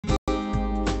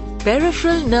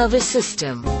Peripheral nervous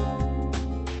system.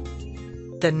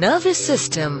 The nervous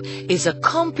system is a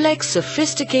complex,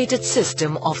 sophisticated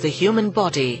system of the human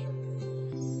body.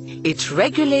 It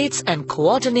regulates and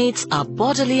coordinates our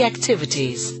bodily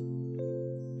activities.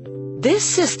 This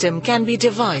system can be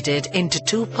divided into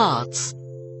two parts: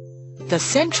 the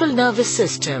central nervous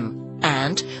system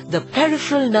and the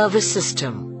peripheral nervous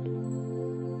system.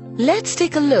 Let's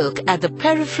take a look at the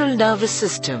peripheral nervous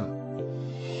system.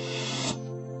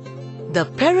 The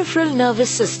peripheral nervous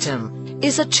system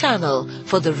is a channel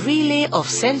for the relay of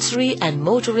sensory and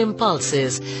motor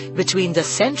impulses between the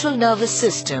central nervous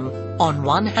system on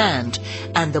one hand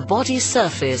and the body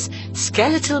surface,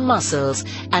 skeletal muscles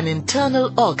and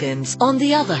internal organs on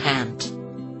the other hand.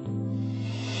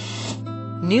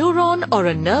 Neuron or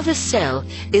a nervous cell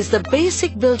is the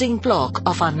basic building block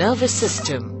of our nervous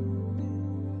system.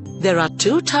 There are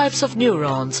two types of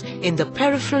neurons in the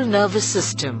peripheral nervous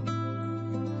system.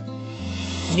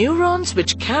 Neurons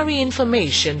which carry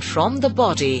information from the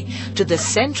body to the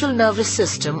central nervous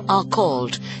system are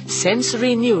called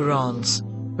sensory neurons,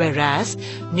 whereas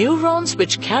neurons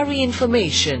which carry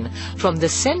information from the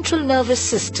central nervous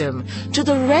system to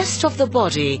the rest of the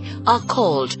body are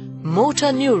called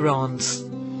motor neurons.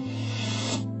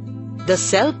 The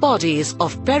cell bodies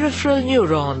of peripheral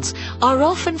neurons are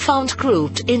often found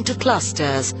grouped into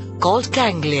clusters called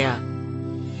ganglia.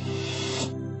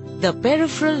 The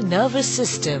peripheral nervous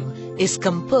system is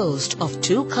composed of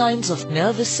two kinds of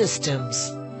nervous systems.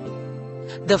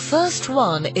 The first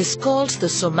one is called the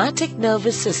somatic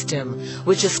nervous system,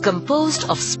 which is composed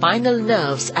of spinal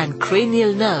nerves and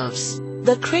cranial nerves.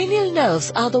 The cranial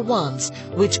nerves are the ones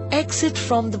which exit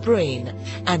from the brain,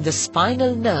 and the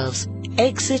spinal nerves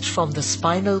exit from the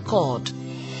spinal cord.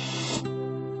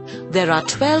 There are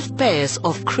 12 pairs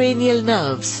of cranial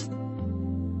nerves.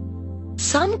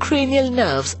 Some cranial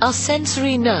nerves are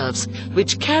sensory nerves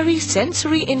which carry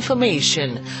sensory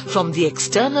information from the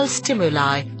external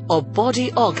stimuli or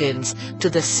body organs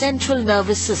to the central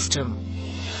nervous system.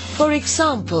 For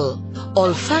example,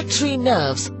 olfactory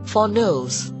nerves for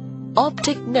nose,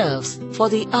 optic nerves for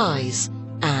the eyes,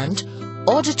 and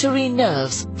auditory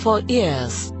nerves for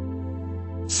ears.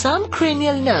 Some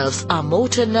cranial nerves are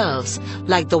motor nerves,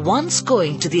 like the ones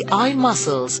going to the eye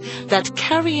muscles that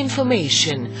carry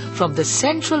information from the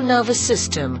central nervous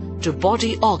system to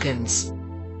body organs.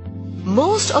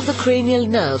 Most of the cranial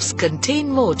nerves contain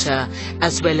motor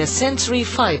as well as sensory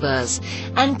fibers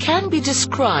and can be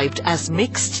described as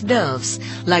mixed nerves,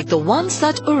 like the ones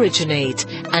that originate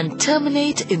and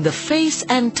terminate in the face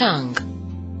and tongue.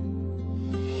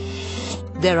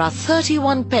 There are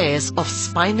 31 pairs of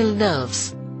spinal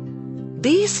nerves.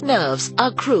 These nerves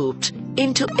are grouped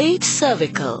into 8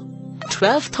 cervical,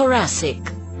 12 thoracic,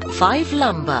 5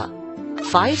 lumbar,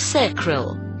 5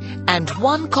 sacral, and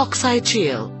 1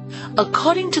 coccygeal,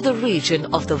 according to the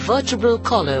region of the vertebral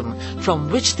column from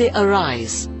which they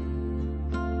arise.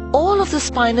 All of the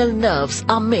spinal nerves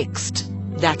are mixed,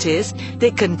 that is, they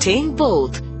contain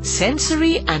both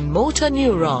sensory and motor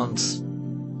neurons.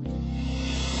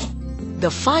 The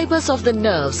fibers of the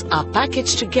nerves are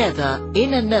packaged together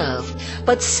in a nerve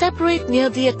but separate near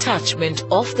the attachment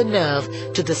of the nerve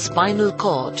to the spinal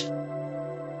cord.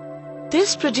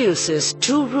 This produces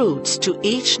 2 roots to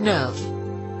each nerve.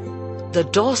 The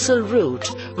dorsal root,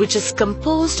 which is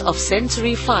composed of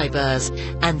sensory fibers,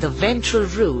 and the ventral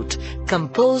root,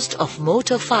 composed of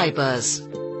motor fibers.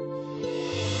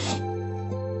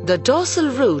 The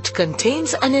dorsal root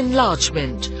contains an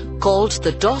enlargement called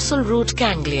the dorsal root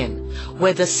ganglion,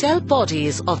 where the cell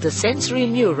bodies of the sensory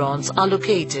neurons are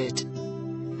located.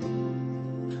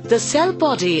 The cell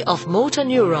body of motor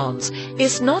neurons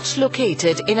is not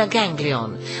located in a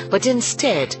ganglion, but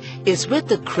instead is with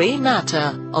the gray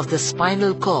matter of the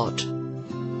spinal cord.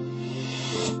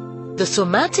 The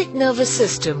somatic nervous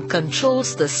system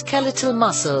controls the skeletal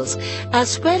muscles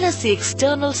as well as the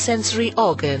external sensory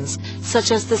organs such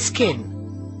as the skin.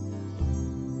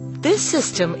 This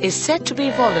system is said to be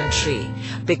voluntary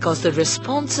because the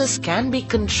responses can be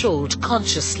controlled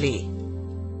consciously.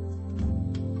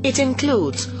 It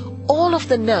includes all of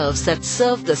the nerves that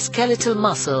serve the skeletal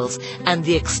muscles and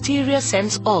the exterior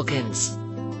sense organs.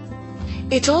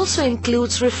 It also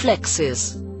includes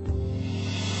reflexes.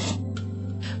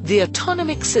 The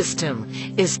autonomic system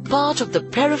is part of the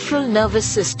peripheral nervous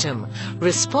system,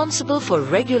 responsible for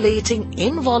regulating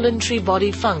involuntary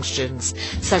body functions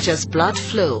such as blood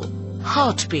flow,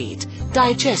 heartbeat,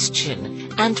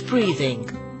 digestion, and breathing.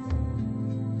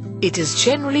 It is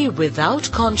generally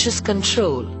without conscious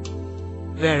control,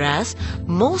 whereas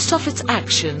most of its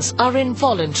actions are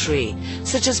involuntary,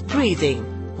 such as breathing,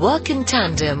 work in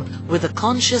tandem with a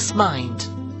conscious mind.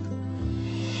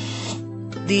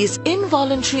 These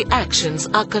involuntary actions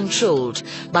are controlled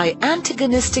by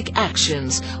antagonistic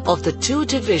actions of the two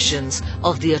divisions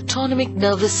of the autonomic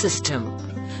nervous system,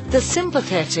 the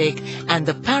sympathetic and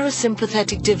the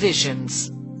parasympathetic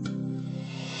divisions.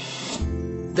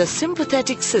 The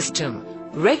sympathetic system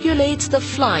regulates the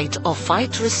flight or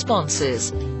fight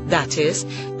responses, that is,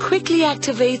 quickly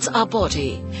activates our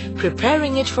body,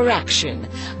 preparing it for action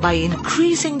by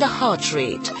increasing the heart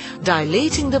rate,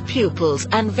 dilating the pupils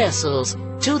and vessels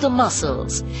to the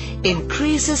muscles,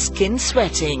 increases skin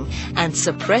sweating and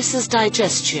suppresses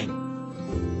digestion.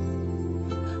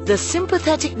 The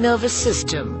sympathetic nervous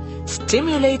system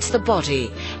stimulates the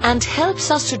body and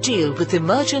helps us to deal with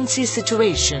emergency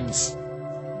situations.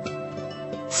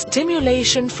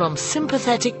 Stimulation from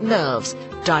sympathetic nerves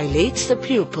dilates the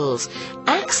pupils,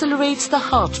 accelerates the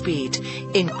heartbeat,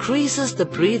 increases the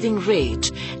breathing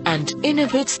rate, and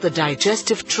inhibits the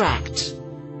digestive tract.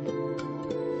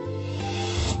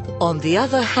 On the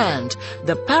other hand,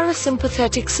 the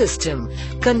parasympathetic system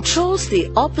controls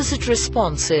the opposite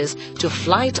responses to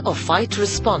flight or fight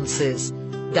responses.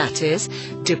 That is,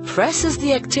 depresses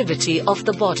the activity of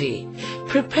the body,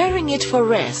 preparing it for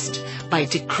rest by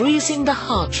decreasing the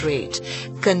heart rate,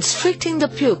 constricting the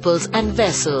pupils and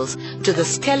vessels to the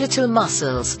skeletal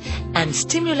muscles, and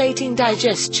stimulating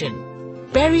digestion,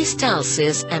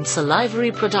 peristalsis and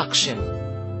salivary production.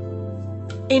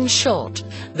 In short,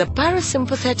 the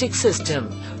parasympathetic system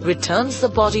returns the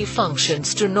body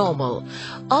functions to normal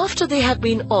after they have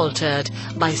been altered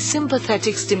by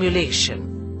sympathetic stimulation.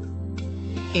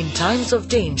 In times of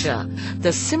danger,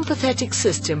 the sympathetic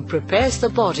system prepares the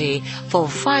body for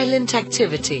violent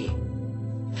activity.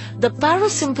 The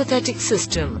parasympathetic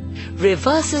system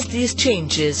reverses these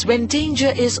changes when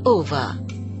danger is over.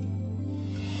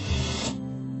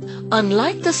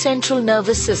 Unlike the central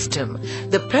nervous system,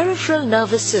 the peripheral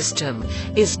nervous system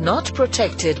is not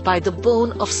protected by the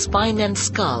bone of spine and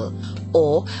skull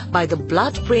or by the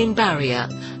blood-brain barrier,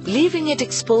 leaving it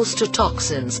exposed to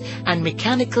toxins and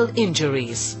mechanical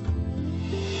injuries.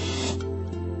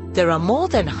 There are more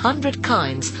than 100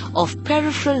 kinds of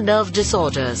peripheral nerve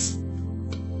disorders.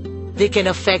 They can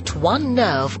affect one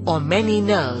nerve or many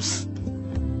nerves.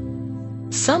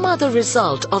 Some are the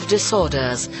result of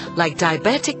disorders like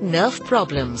diabetic nerve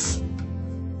problems.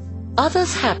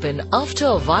 Others happen after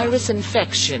a virus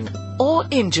infection or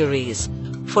injuries.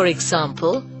 For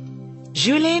example,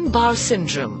 Guillain-Barré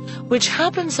syndrome, which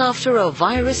happens after a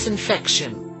virus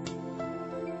infection.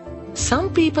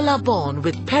 Some people are born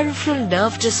with peripheral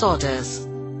nerve disorders.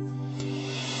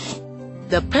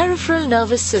 The peripheral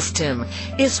nervous system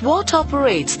is what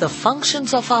operates the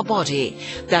functions of our body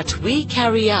that we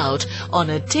carry out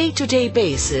on a day-to-day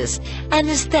basis and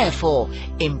is therefore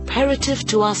imperative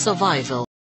to our survival.